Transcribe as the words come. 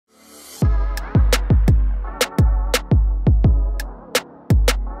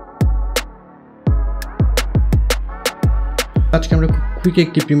আজকে আমরা কুইক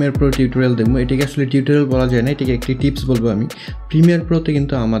একটি প্রিমিয়ার প্রো টিউটোরিয়াল দেখব। এটাকে আসলে টিউটোরিয়াল বলা যায় না, এটাকে একটি টিপস বলবো আমি। প্রিমিয়ার প্রোতে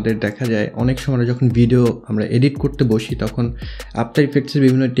কিন্তু আমাদের দেখা যায় অনেক সময় যখন ভিডিও আমরা এডিট করতে বসি তখন আফটার ইফেক্টসের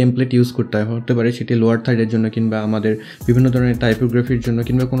বিভিন্ন টেমপ্লেট ইউজ করতে হতে পারে, সেটি লোয়ার থার্ডের জন্য কিংবা আমাদের বিভিন্ন ধরনের টাইপোগ্রাফির জন্য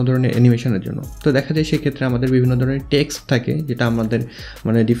কিংবা কোনো ধরনের অ্যানিমেশনের জন্য। তো দেখা যায় সেক্ষেত্রে আমাদের বিভিন্ন ধরনের টেক্সট থাকে যেটা আমাদের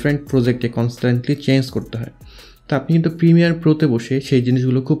ডিফারেন্ট প্রজেক্টে কনস্ট্যান্টলি চেঞ্জ করতে হয়। তো আপনি কিন্তু প্রিমিয়ার প্রোতে বসে সেই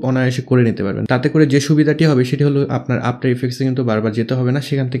জিনিসগুলো খুব অনায়াসে করে নিতে পারবেন। তাতে করে যে সুবিধাটি হবে সেটি হলো আপনার আফটার ইফেক্টসে কিন্তু বারবার যেতে হবে না,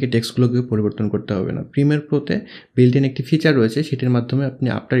 সেখান থেকে টেক্সটগুলোকে পরিবর্তন করতে হবে না। প্রিমিয়ার প্রোতে বিল্ট ইন একটি ফিচার রয়েছে, সেটির মাধ্যমে আপনি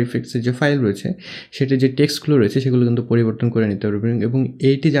আফটার ইফেক্টসের যে ফাইল রয়েছে সেটির যে টেক্সটগুলো রয়েছে সেগুলো কিন্তু পরিবর্তন করে নিতে পারবেন। এবং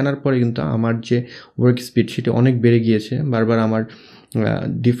এইটি জানার পরে কিন্তু আমার যে ওয়ার্ক স্পিড সেটি অনেক বেড়ে গিয়েছে। বারবার আমার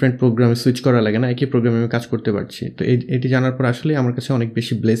ডিফারেন্ট প্রোগ্রামে সুইচ করা লাগে না, একই প্রোগ্রামে আমি কাজ করতে পারছি। তো এটি জানার পর আসলে আমার কাছে অনেক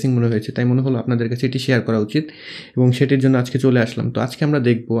বেশি ব্লেসিং মনে হয়েছে, তাই মনে হলো আপনাদের কাছে এটি শেয়ার করা উচিত এবং সেটির জন্য আজকে চলে আসলাম। তো আজকে আমরা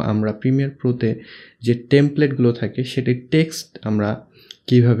দেখব আমরা প্রিমিয়ার প্রোতে যে টেমপ্লেটগুলো থাকে সেটির টেক্সট আমরা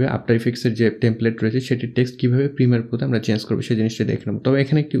কীভাবে আফটার ইফেক্টসের যে টেমপ্লেট রয়েছে সেটির টেক্সট কীভাবে প্রিমিয়ার প্রোতে আমরা চেঞ্জ করবো সেই জিনিসটা দেখে নেব। তবে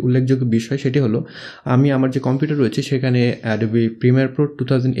এখানে একটি উল্লেখযোগ্য বিষয়, সেটি হলো আমি আমার যে কম্পিউটার রয়েছে সেখানে Adobe Premiere Pro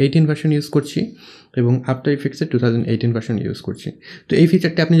 2018 version use করছি এবং আফটার ইফেক্টসের 2018 ভার্সন ইউজ করছি। তো এই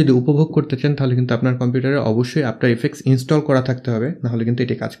ফিচারটি আপনি যদি উপভোগ করতে চান তাহলে কিন্তু আপনার কম্পিউটারে অবশ্যই আফটার ইফেক্টস ইনস্টল করা থাকতে হবে, নাহলে কিন্তু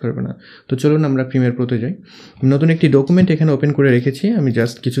এটি কাজ করবে না। তো চলুন আমরা প্রিমিয়ার প্রোতে যাই। নতুন একটি ডকুমেন্ট এখানে ওপেন করে রেখেছি, আমি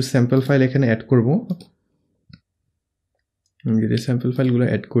জাস্ট কিছু স্যাম্পল ফাইল এখানে অ্যাড করব। আমি যদি স্যাম্পল ফাইলগুলো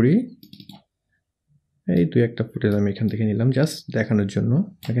অ্যাড করি, এই দুই একটা ফুটেজ আমি এখান থেকে নিলাম জাস্ট দেখানোর জন্য,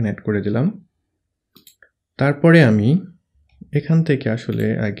 এখানে অ্যাড করে দিলাম। তারপরে আমি এখান থেকে আসলে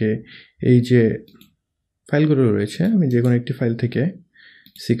আগে এই যে ফাইলগুলো রয়েছে আমি যে কোনো একটি ফাইল থেকে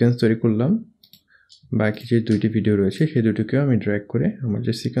সিকোয়েন্স তৈরি করলাম। বাকি যে দুইটি ভিডিও রয়েছে সেই দুটিকেও আমি ড্র্যাগ করে আমার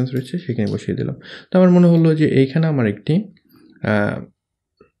যে সিকোয়েন্স রয়েছে সেখানে বসিয়ে দিলাম। তো আমার মনে হলো যে এইখানে আমার একটি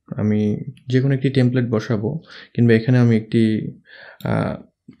আমি যে কোনো একটি টেমপ্লেট বসাবো কিংবা এখানে আমি একটি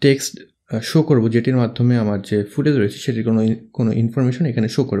টেক্সট শো করব যেটির মাধ্যমে আমার যে ফুটেজ রয়েছে সেটির কোনো ইনফরমেশন এখানে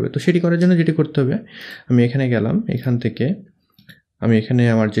শো করবে। তো সেটি করার জন্য যেটি করতে হবে, আমি এখানে গেলাম, এখান থেকে আমি এখানে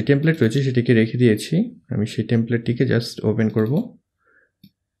আমার যে টেমপ্লেট রয়েছে সেটিকে রেখে দিয়েছি। আমি সেই টেমপ্লেটটিকে জাস্ট ওপেন করব,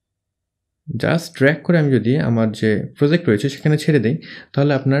 জাস্ট ড্র্যাগ করে আমি যদি আমার যে প্রজেক্ট রয়েছে সেখানে ছেড়ে দিই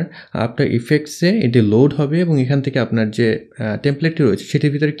তাহলে আপনার আফটার ইফেক্টসে এটি লোড হবে এবং এখান থেকে আপনার যে টেমপ্লেটটি রয়েছে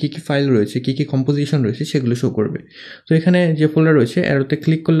সেটির ভিতরে কী কী ফাইল রয়েছে, কী কী কম্পোজিশন রয়েছে সেগুলো শো করবে। তো এখানে যে ফোল্ডার রয়েছে অ্যারোতে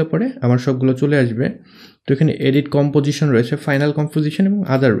ক্লিক করলে পরে আমার সবগুলো চলে আসবে। তো এখানে এডিট কম্পোজিশন রয়েছে, ফাইনাল কম্পোজিশন এবং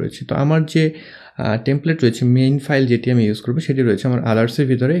আদার রয়েছে। তো আমার যে টেমপ্লেট রয়েছে মেইন ফাইল যেটি আমি ইউজ করবো সেটি রয়েছে আমার আদার্সের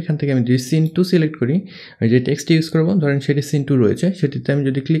ভিতরে। এখান থেকে আমি যদি সিন 2 সিলেক্ট করি, আমি যে টেক্সটটি ইউজ করবো ধরেন সেটি সিন 2 রয়েছে, সেটিতে আমি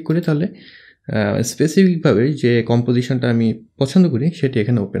যদি ক্লিক করি তাহলে স্পেসিফিকভাবে যে কম্পোজিশনটা আমি পছন্দ করি সেটি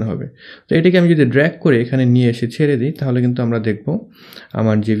এখানে ওপেন হবে। তো এটাকে আমি যদি ড্র্যাগ করে এখানে নিয়ে এসে ছেড়ে দিই তাহলে কিন্তু আমরা দেখব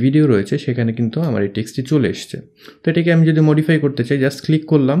আমার যে ভিডিও রয়েছে সেখানে কিন্তু আমার এই টেক্সটটি চলে এসছে। তো এটাকে আমি যদি মডিফাই করতে চাই জাস্ট ক্লিক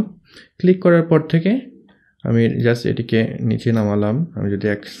করলাম, ক্লিক করার পর থেকে আমি জাস্ট এটিকে নিচে নামালাম। আমি যদি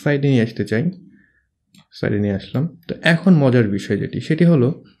এক সাইডে নিয়ে আসতে চাই সাইডে নিয়ে আসলাম। তো এখন মজার বিষয় সেটি হলো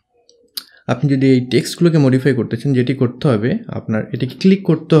আপনি যদি এই টেক্সটগুলোকে মডিফাই করতে চান যেটি করতে হবে আপনার এটিকে ক্লিক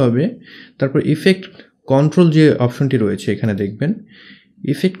করতে হবে, তারপর ইফেক্ট কন্ট্রোল যে অপশনটি রয়েছে এখানে দেখবেন,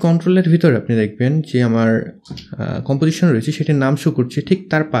 ইফেক্ট কন্ট্রোলের ভিতরে আপনি দেখবেন যে আমার কম্পোজিশন রয়েছে সেটির নাম শো করছে, ঠিক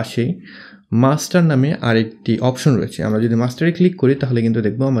তার পাশেই মাস্টার নামে আরেকটি অপশন রয়েছে। আমরা যদি মাস্টারে ক্লিক করি তাহলে কিন্তু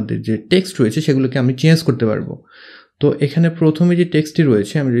দেখবো আমাদের যে টেক্সট রয়েছে সেগুলোকে আমি চেঞ্জ করতে পারবো। তো এখানে প্রথমে যে টেক্সটটি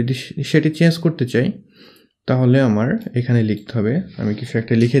রয়েছে আমি যদি সেটি চেঞ্জ করতে চাই তাহলে আমার এখানে লিখতে হবে, আমি কিছু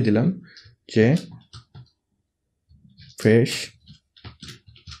একটা লিখে দিলাম যে ফ্রেশ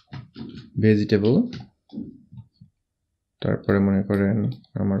ভেজিটেবল, তারপরে মনে করেন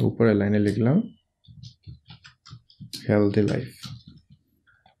আমার উপরের লাইনে লিখলাম healthy life,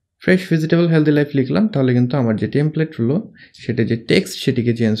 fresh vegetable healthy life লিখলাম। তাহলে কিন্তু আমার যে টেমপ্লেট হলো সেটা যে টেক্সট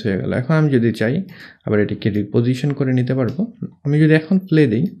সেটিকে চেঞ্জ হয়ে গেল। এখন আমি যদি চাই আবার এটিকে রিপোজিশন করে নিতে পারবো। আমি যদি এখন প্লে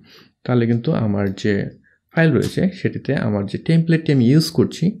দিই তাহলে কিন্তু আমার যে ফাইল রয়েছে সেটিতে আমার যে টেমপ্লেটটি আমি ইউজ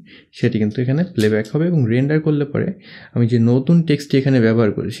করছি সেটি কিন্তু এখানে প্লেব্যাক হবে এবং রেন্ডার করলে পরে আমি যে নতুন টেক্সটটি এখানে ব্যবহার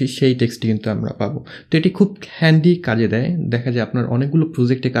করেছি সেই টেক্সটটি কিন্তু আমরা পাবো। তো এটি খুব হ্যান্ডি কাজে দেয়। দেখা যায় আপনার অনেকগুলো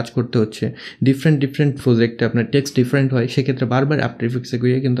প্রজেক্টে কাজ করতে হচ্ছে, ডিফারেন্ট প্রজেক্টে আপনার টেক্সট ডিফারেন্ট হয়, সেক্ষেত্রে বারবার আফটার ইফেক্টসে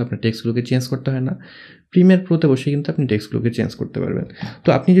গিয়ে কিন্তু আপনার টেক্সটগুলোকে চেঞ্জ করতে হয় না, প্রিমিয়ার প্রোতে বসে কিন্তু আপনি টেক্সটগুলোকে চেঞ্জ করতে পারবেন। তো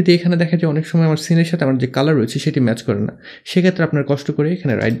আপনি যদি এখানে দেখা যায় অনেক সময় আমার সিনের সাথে আমার যে কালার রয়েছে সেটি ম্যাচ করে না, সেক্ষেত্রে আপনার কষ্ট করে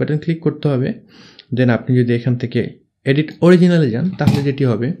এখানে রাইট বাটন ক্লিক করতে হবে। দেন আপনি যদি এখান থেকে এডিট অরিজিনালে যান তাহলে যেটি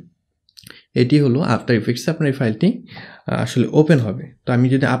হবে এটি হলো আফটার ইফেক্টসে আপনার এই ফাইলটি আসলে ওপেন হবে। তো আমি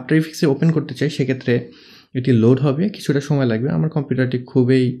যদি আফটার ইফেক্টসে ওপেন করতে চাই সেক্ষেত্রে এটি লোড হবে, কিছুটা সময় লাগবে। আমার কম্পিউটারটি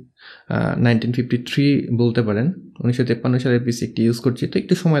খুবই 1953 বলতে পারেন, 1953 সালের পিসি একটি ইউজ করছি, তো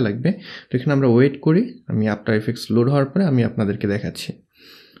একটু সময় লাগবে। তো এখানে আমরা ওয়েট করি, আমি আফটার এফেক্টস লোড হওয়ার পরে আমি আপনাদেরকে দেখাচ্ছি।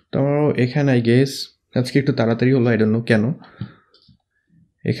 তো এখানে আই গেস আজকে একটু তাড়াতাড়ি হলো, আই ডোন্ট নো কেন।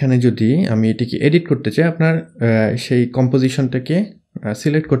 এখানে যদি আমি এটিকে এডিট করতে চাই, আপনার সেই কম্পোজিশনটাকে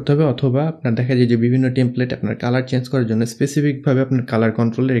সিলেক্ট করতে হবে, অথবা আপনার দেখা যায় যে বিভিন্ন টেমপ্লেট আপনার কালার চেঞ্জ করার জন্য স্পেসিফিকভাবে আপনার কালার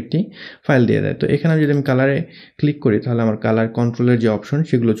কন্ট্রোলের একটি ফাইল দিয়ে দেয়। তো এখানে যদি আমি কালারে ক্লিক করি তাহলে আমার কালার কন্ট্রোলের যে অপশন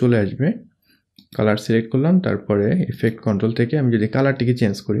সেগুলো চলে আসবে। কালার সিলেক্ট করলাম, তারপরে ইফেক্ট কন্ট্রোল থেকে আমি যদি কালারটিকে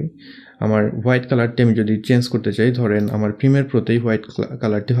চেঞ্জ করি, আমার হোয়াইট কালারটি আমি যদি চেঞ্জ করতে চাই, ধরেন আমার প্রিমিয়ার প্রোতেই হোয়াইট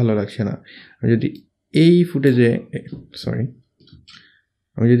কালারটি ভালো লাগছে না, আমি যদি এই ফুটেজে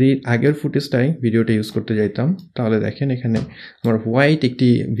আমি যদি আগের ফুটেজটাই ভিডিওটা ইউজ করতে যাইতাম, তাহলে দেখেন এখানে আমার হোয়াইট একটি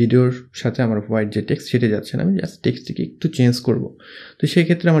ভিডিওর সাথে আমার হোয়াইট যে টেক্সট সেটে যাচ্ছে না। আমি জাস্ট টেক্সটটিকে একটু চেঞ্জ করব। তো সেই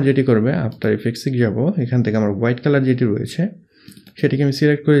ক্ষেত্রে আমার যেটি করবে, আফটার এফেক্টসে যাব, এখান থেকে আমার হোয়াইট কালার যেটি রয়েছে সেটিকে আমি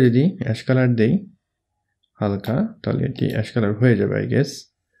সিলেক্ট করে যদি অ্যাশ কালার দেই হালকা, তাহলে এটি অ্যাশ কালার হয়ে যাবে। আই গেস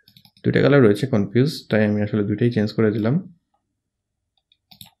দুইটা কালার রয়েছে, কনফিউজ, তাই আমি আসলে দুইটাই চেঞ্জ করে দিলাম।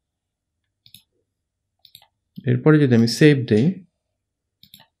 এরপরে যদি আমি সেভ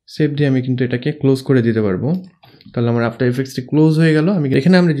দিয়ে আমি কিন্তু এটাকে ক্লোজ করে দিতে পারবো। তাহলে আমার আফটার এফেক্টসটি ক্লোজ হয়ে গেল।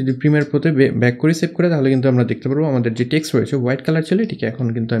 এখানে আমরা যদি প্রিমিয়ার প্রোতে ব্যাক করে সেভ করে, তাহলে কিন্তু আমরা দেখতে পারবো আমাদের যে টেক্সট রয়েছে হোয়াইট কালার ছিল, এটিকে এখন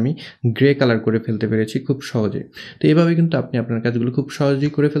কিন্তু আমি গ্রে কালার করে ফেলতে পেরেছি খুব সহজে। তো এইভাবে কিন্তু আপনি আপনার কাজগুলো খুব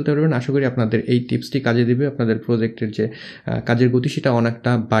সহজেই করে ফেলতে পারবেন। আশা করি আপনাদের এই টিপসটি কাজে দেবে, আপনাদের প্রজেক্টের যে কাজের গতি সেটা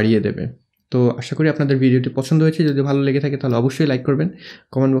অনেকটা বাড়িয়ে দেবে। তো আশা করি আপনাদের ভিডিওটি পছন্দ হয়েছে। যদি ভালো লেগে থাকে তাহলে অবশ্যই লাইক করবেন,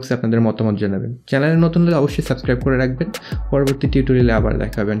 কমেন্ট বক্সে আপনাদের মতামত জানাবেন। চ্যানেলে নতুন হলে অবশ্যই সাবস্ক্রাইব করে রাখবেন। পরবর্তী টিউটোরিয়ালে আবার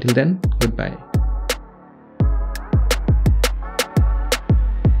দেখা হবে। আনটিল দেন, গুড বাই।